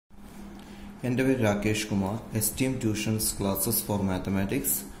എൻ്റെ പേര് Rakesh Kumar. Esteem Tuitions Classes for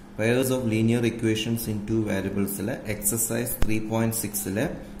Mathematics Pairs of Linear Equations in Two Variablesലെ Exercise 3.6ലെ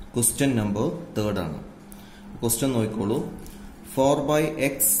Question number 3 ആണ്. Question നോക്കിക്കോളൂ. 4 by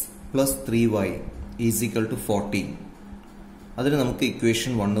x plus 3y is equal to 14. അതിന് നമുക്ക്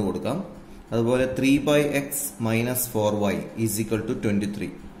equation 1 കൊടുക്കാം. അതുപോലെ 3 by x minus 4y is equal to 23.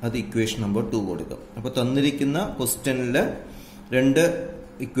 അത് equation number 2 കൊടുക്കാം. അപ്പോൾ തന്നിരിക്കുന്ന ക്വസ്റ്റ്യനിലെ രണ്ട്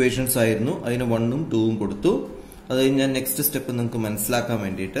ഇക്വേഷൻസ് ആയിരുന്നു. അതിന് 1ഉം 2ഉം കൊടുത്തു. അത് ഞാൻ നെക്സ്റ്റ് സ്റ്റെപ്പ് നിങ്ങൾക്ക് മനസ്സിലാക്കാൻ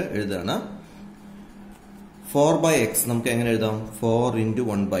വേണ്ടിയിട്ട് എഴുതാണ്. 4 by x നമുക്ക് എങ്ങനെ എഴുതാം? 4 into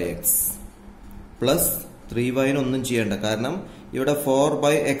 1 by x plus 3y ഒന്നും ചെയ്യേണ്ട, കാരണം ഇവിടെ 4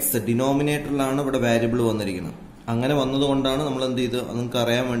 by x ഡിനോമിനേറ്ററിലാണ് ഇവിടെ വാരിയബിൾ വന്നിരിക്കുന്നത്. അങ്ങനെ വന്നതുകൊണ്ടാണ് നമ്മൾ എന്ത് ചെയ്ത് നിങ്ങൾക്ക്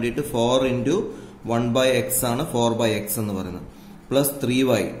അറിയാൻ വേണ്ടിയിട്ട് 4 into 1 by x ആണ് 4 by x എന്ന് പറയുന്നത്. പ്ലസ്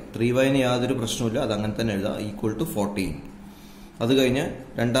 3y യാതൊരു പ്രശ്നമില്ല, അത് അങ്ങനെ തന്നെ എഴുതാം, ഈക്വൽ ടു 14. അത് കഴിഞ്ഞ്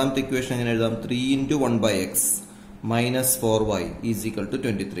രണ്ടാമത്തെ ഇക്വേഷൻ എങ്ങനെ എഴുതാം? 3 into 1 by x minus 4y is equal to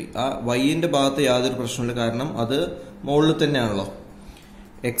 23. ആ വൈന്റെ ഭാഗത്ത് യാതൊരു പ്രശ്നമില്ല, കാരണം അത് മുകളിൽ തന്നെയാണല്ലോ.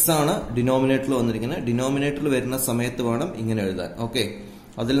 എക്സ് ആണ് ഡിനോമിനേറ്ററിൽ വന്നിരിക്കുന്നത്. ഡിനോമിനേറ്ററിൽ വരുന്ന സമയത്ത് വേണം ഇങ്ങനെ എഴുതാൻ. ഓക്കെ,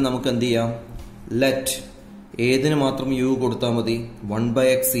 അതിൽ നമുക്ക് എന്ത് ചെയ്യാം? ലെറ്റ് ഏതിന് മാത്രം യു കൊടുത്താൽ മതി? 1 by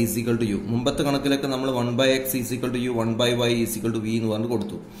x is equal to you. മുമ്പത്തെ കണക്കിലൊക്കെ നമ്മൾ 1 by x is equal to you, 1 by y is equal to V എന്ന് പറഞ്ഞ്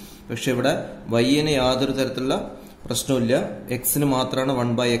കൊടുത്തു. പക്ഷെ ഇവിടെ വൈന് യാതൊരു തരത്തിലുള്ള പ്രശ്നമില്ല, എക്സിന് മാത്രമാണ്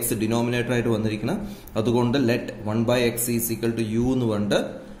 1 by x ഡിനോമിനേറ്റർ ആയിട്ട് വന്നിരിക്കുന്നത്. അതുകൊണ്ട് let 1 by x is equal to you എന്ന് പറഞ്ഞ്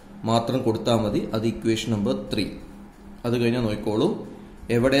മാത്രം കൊടുത്താൽ മതി. അത് ഇക്വേഷൻ നമ്പർ 3. അത് കഴിഞ്ഞാൽ നോക്കിക്കോളൂ,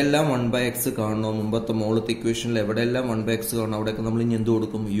 എവിടെയെല്ലാം 1 by x കാണണോ, മുമ്പത്തെ മുകളിലത്തെ ഇക്വേഷനിൽ എവിടെയെല്ലാം 1 by x കാണണം അവിടെയൊക്കെ നമ്മൾ ഇനി എന്ത്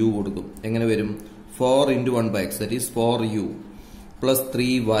കൊടുക്കും? യു കൊടുക്കും. എങ്ങനെ വരും? 4 into 1 by x, that is 4u plus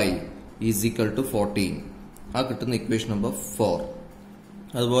 3y is equal to 14. ആ കിട്ടുന്ന ഇക്വേഷൻ നമ്പർ 4.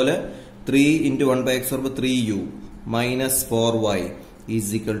 അതുപോലെ 3 into 1 by x പറയുമ്പോൾ 3u minus 4y is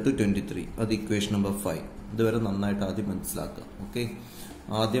equal to 23. അത് ഇക്വേഷൻ നമ്പർ 5. ഇതുവരെ നന്നായിട്ട് ആദ്യം മനസ്സിലാക്കുക. ഓക്കെ,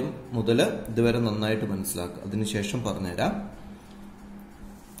 ആദ്യം മുതൽ ഇതുവരെ നന്നായിട്ട് മനസ്സിലാക്കുക, അതിനുശേഷം പറഞ്ഞുതരാം.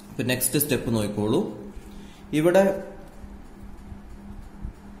 ഇപ്പൊ നെക്സ്റ്റ് സ്റ്റെപ്പ് നോക്കിക്കോളൂ. ഇവിടെ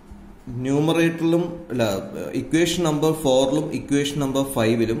ന്യൂമറേറ്ററിലും അല്ല, ഇക്വേഷൻ നമ്പർ 4ലും ഇക്വേഷൻ നമ്പർ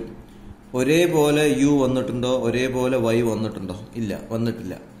 5ലും ഒരേപോലെ യു വന്നിട്ടുണ്ടോ, ഒരേപോലെ വൈ വന്നിട്ടുണ്ടോ? ഇല്ല,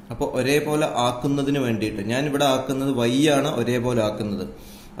 വന്നിട്ടില്ല. അപ്പോൾ ഒരേപോലെ ആക്കുന്നതിന് വേണ്ടിയിട്ട് ഞാൻ ഇവിടെ ആക്കുന്നത് വൈ ആണ് ഒരേപോലെ ആക്കുന്നത്.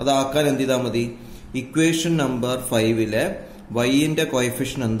 അതാക്കാൻ എന്ത് ചെയ്താൽ മതി? ഇക്വേഷൻ നമ്പർ 5ലെ വൈന്റെ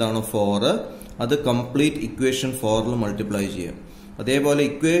കോഎഫിഷ്യന്റ് എന്താണോ 4, അത് കംപ്ലീറ്റ് ഇക്വേഷൻ 4ൽ മൾട്ടിപ്ലൈ ചെയ്യാം. അതേപോലെ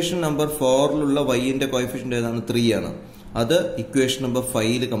ഇക്വേഷൻ നമ്പർ 4ലുള്ള വൈന്റെ കോഎഫിഷ്യന്റ് ഏതാണ്? 3 ആണ്. അത് ഇക്വേഷൻ നമ്പർ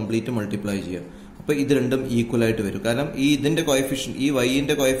 5ൽ കംപ്ലീറ്റ് മൾട്ടിപ്ലൈ ചെയ്യാം. അപ്പൊ ഇത് രണ്ടും ഈക്വൽ ആയിട്ട് വരും. കാരണം ഇതിന്റെ കോഎഫിഷ്യന്റ്, ഈ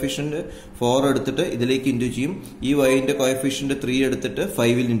വൈന്റെ കോഎഫിഷ്യന്റ് 4 എടുത്തിട്ട് ഇതിലേക്ക് ഇൻറ്റു ചെയ്യും, ഈ വൈന്റെ കോഎഫിഷ്യന്റ് 3 എടുത്തിട്ട്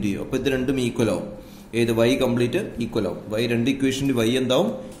 5ൽ ഇൻറ്റു ചെയ്യും. അപ്പൊ ഇത് രണ്ടും ഈക്വൽ ആവും. ഏത്? വൈ കംപ്ലീറ്റ് ഈക്വൽ ആവും. രണ്ട് ഇക്വേഷന്റെ വൈ എന്താവും?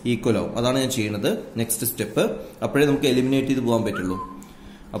 ഈക്വൽ ആവും. അതാണ് ഞാൻ ചെയ്യുന്നത് നെക്സ്റ്റ് സ്റ്റെപ്പ്. അപ്പോഴേ നമുക്ക് എലിമിനേറ്റ് ചെയ്ത് പോകാൻ പറ്റുള്ളൂ.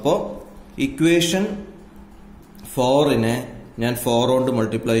 അപ്പോ ഇക്വേഷൻ 4നെ ഞാൻ 4 കൊണ്ട്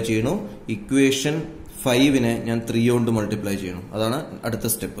മൾട്ടിപ്ലൈ ചെയ്യണു, ഇക്വേഷൻ 5നെ ഞാൻ 3 കൊണ്ട് മൾട്ടിപ്ലൈ ചെയ്യണം. അതാണ് അടുത്ത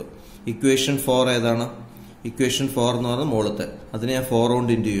സ്റ്റെപ്പ്. ഇക്വേഷൻ 4 ഏതാണ്? ഇക്വേഷൻ 4 എന്ന് പറഞ്ഞാൽ മുകളിലത്തെ, അതിനെ ഞാൻ 4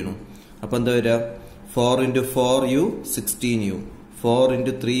 കൊണ്ട് ഇൻറ്റു ചെയ്യണം. അപ്പൊ എന്താ വരിക? 4 into 4u 16u, 4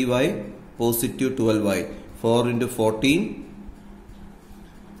 into 3y positive 12y, 4 into 14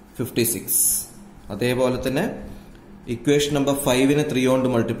 56. അതേപോലെ തന്നെ ഇക്വേഷൻ നമ്പർ 5നെ 3 കൊണ്ട്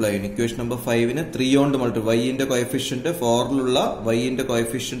മൾട്ടിപ്ലൈ ചെയ്യണം. ഇക്വേഷൻ നമ്പർ 5നെ 3 കൊണ്ട് മൾട്ടിപ്ലൈ, വൈന്റെ കോഎഫിഷ്യന്റ് 4ലുള്ള വൈന്റെ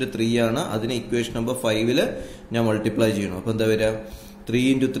കോഎഫിഷ്യന്റ് 3 ആണ്. അതിനെ ഇക്വേഷൻ നമ്പർ 5ൽ ഞാൻ മൾട്ടിപ്ലൈ ചെയ്യണം. അപ്പൊ എന്താ വരിക? 3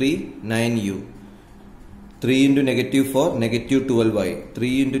 into 3 9u, 3 into -4 -12y,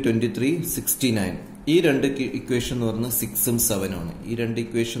 3 into 23 69. ഈ രണ്ട് ഇക്വേഷൻ എന്ന് പറയുന്നത് 6ഉം 7ഉം ആണ്. ഈ രണ്ട്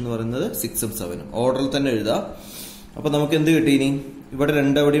ഇക്വേഷൻ എന്ന് പറയുന്നത് 6ഉം 7ഉം ഓർഡറിൽ തന്നെ എഴുതാം. അപ്പൊ നമുക്ക് എന്ത് കിട്ടി? ഇനി ഇവിടെ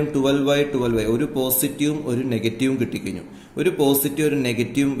രണ്ടവിടെയും 12y ഒരു പോസിറ്റീവും ഒരു നെഗറ്റീവും കിട്ടിക്കഴിഞ്ഞു. ഒരു പോസിറ്റീവ് ഒരു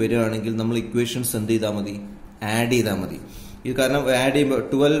നെഗറ്റീവും വരികയാണെങ്കിൽ നമ്മൾ ഇക്വേഷൻസ് എന്ത് ചെയ്താൽ മതി? ആഡ് ചെയ്താൽ മതി. ഇത് കാരണം ആഡ്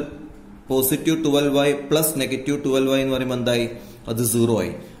ചെയ്യുമ്പോൾ positive 12y plus negative 12y എന്ന് പറയുമ്പോൾ എന്തായി? അത് 0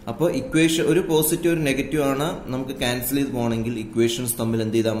 ആയി. അപ്പോൾ ഇക്വേഷൻ ഒരു പോസിറ്റീവ് ഒരു നെഗറ്റീവ് ആണ്, നമുക്ക് ക്യാൻസൽ ചെയ്ത് പോകണമെങ്കിൽ ഇക്വേഷൻസ് തമ്മിൽ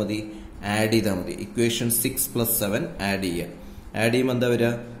എന്ത് ചെയ്താൽ മതി? ആഡ് ചെയ്താൽ മതി. ഇക്വേഷൻ 6 + 7 ആഡ് ചെയ്യുക. ആഡ് ചെയ്യുമ്പോൾ എന്താ വരിക?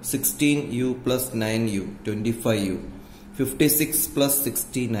 16u + 9u 25u, 56 +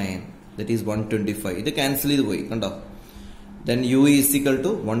 69 that is 125. ഇത് ക്യാൻസൽ ചെയ്ത് പോയി, കണ്ടോ? then u is equal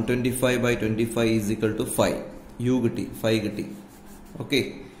to 125/25 is equal to 5. u കിട്ടി, 5 കിട്ടി. ഓക്കെ,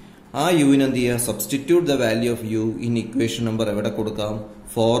 ആ യുവിന് എന്ത് ചെയ്യുക? Substitute the value of you in equation number എവിടെ കൊടുക്കാം?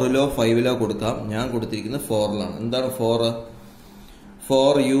 4ലോ 5ലോ കൊടുക്കാം. ഞാൻ കൊടുത്തിരിക്കുന്നത് 4ലാണ്. എന്താണ് 4?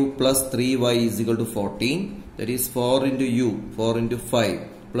 4u + 3y is equal to 14. That is 4 into u, 4 into 5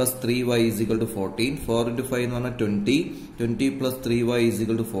 plus 3y is equal to 14. 4 into 5 എന്ന് പറഞ്ഞാൽ 20. 20 plus 3y is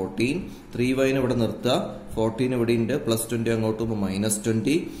equal to 14. 3y ഇവിടെ നിർത്തുക. 14 ഇവിടെ ഉണ്ട്. plus 20 അങ്ങോട്ട് പോകുമ്പോൾ minus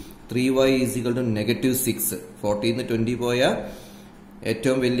 20. 3y is equal to negative 6. 14 20 പോയാൽ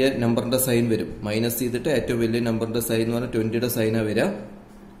ഏറ്റവും വലിയ നമ്പറിന്റെ സൈൻ വരും. മൈനസ് ചെയ്തിട്ട് ഏറ്റവും വലിയ നമ്പറിന്റെ സൈൻ എന്ന് പറഞ്ഞാൽ 20യുടെ സൈനാണ് വരിക.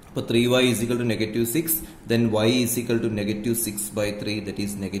 അപ്പോൾ 3y is equal to negative 6. Then y is equal to negative 6 by 3, that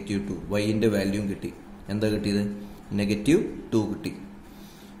is negative 2. yന്റെ വാല്യൂം കിട്ടി. എന്താ കിട്ടിയത്? negative 2 കിട്ടി.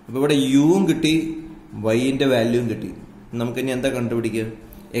 അപ്പോൾ ഇവിടെ uവും കിട്ടി, yന്റെ വാല്യൂം കിട്ടി. നമുക്കിനി എന്താ കണ്ടുപിടിക്കുക?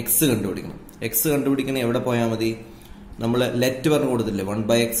 x കണ്ടുപിടിക്കണം. x കണ്ടുപിടിക്കണ എവിടെ പോയാൽ മതി? നമ്മൾ ലെറ്റ് പറഞ്ഞു കൊടുത്തില്ലേ,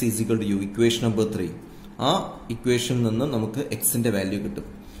 1/x is equal to u, equation number 3. ആ ഇക്വേഷനിൽ നിന്ന് നമുക്ക് എക്സിന്റെ വാല്യൂ കിട്ടും.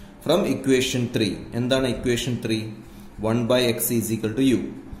 ഫ്രം ഇക്വേഷൻ 3 എന്താണ് equation 3? 1/x is equal to u.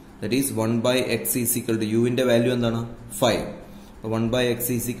 That is 1/x is equal to u ന്റെ വാല്യൂ എന്താണ്? 5. 1/x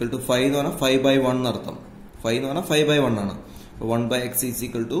is equal to 5 എന്ന് പറഞ്ഞാൽ 5/1 എന്നർത്ഥം. 5 എന്ന് പറഞ്ഞാൽ 5/1 ആണ്. 1/x is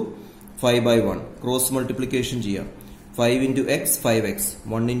equal to 5/1. Cross multiplication ചെയ്യാം. 5 into x 5x,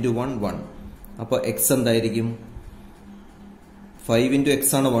 1 into 1 1. അപ്പോൾ x എന്തായിരിക്കും? 5 into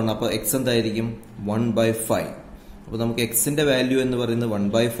x ആണ് 1. അപ്പോൾ x എന്തായിരിക്കും? 1/5. അപ്പോൾ നമുക്ക് എക്സിന്റെ വാല്യൂ എന്ന് പറയുന്നത്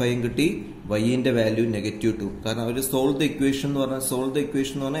 1/5 കിട്ടി. വൈന്റെ വാല്യൂ -2. കാരണം അവർ സോൾവ് ദ ഇക്വേഷൻ എന്ന്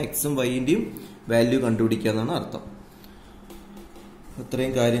പറഞ്ഞാൽ എക്സും വൈന്റെയും വാല്യൂ കണ്ടുപിടിക്കുക എന്നാണ് അർത്ഥം.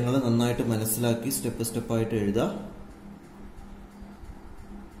 ഇത്രയും കാര്യങ്ങൾ നന്നായിട്ട് മനസ്സിലാക്കി സ്റ്റെപ്പ് സ്റ്റെപ്പായിട്ട് എഴുതുക.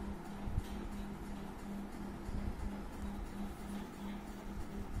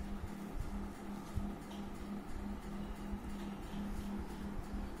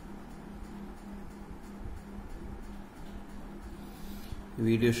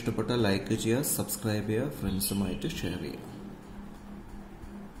 വീഡിയോ ഇഷ്ടപ്പെട്ടാൽ ലൈക്ക് ചെയ്യുക, സബ്സ്ക്രൈബ് ചെയ്യുക, ഫ്രണ്ട്സുമായിട്ട് ഷെയർ ചെയ്യുക.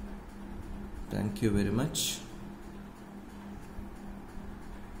 Thank you very much.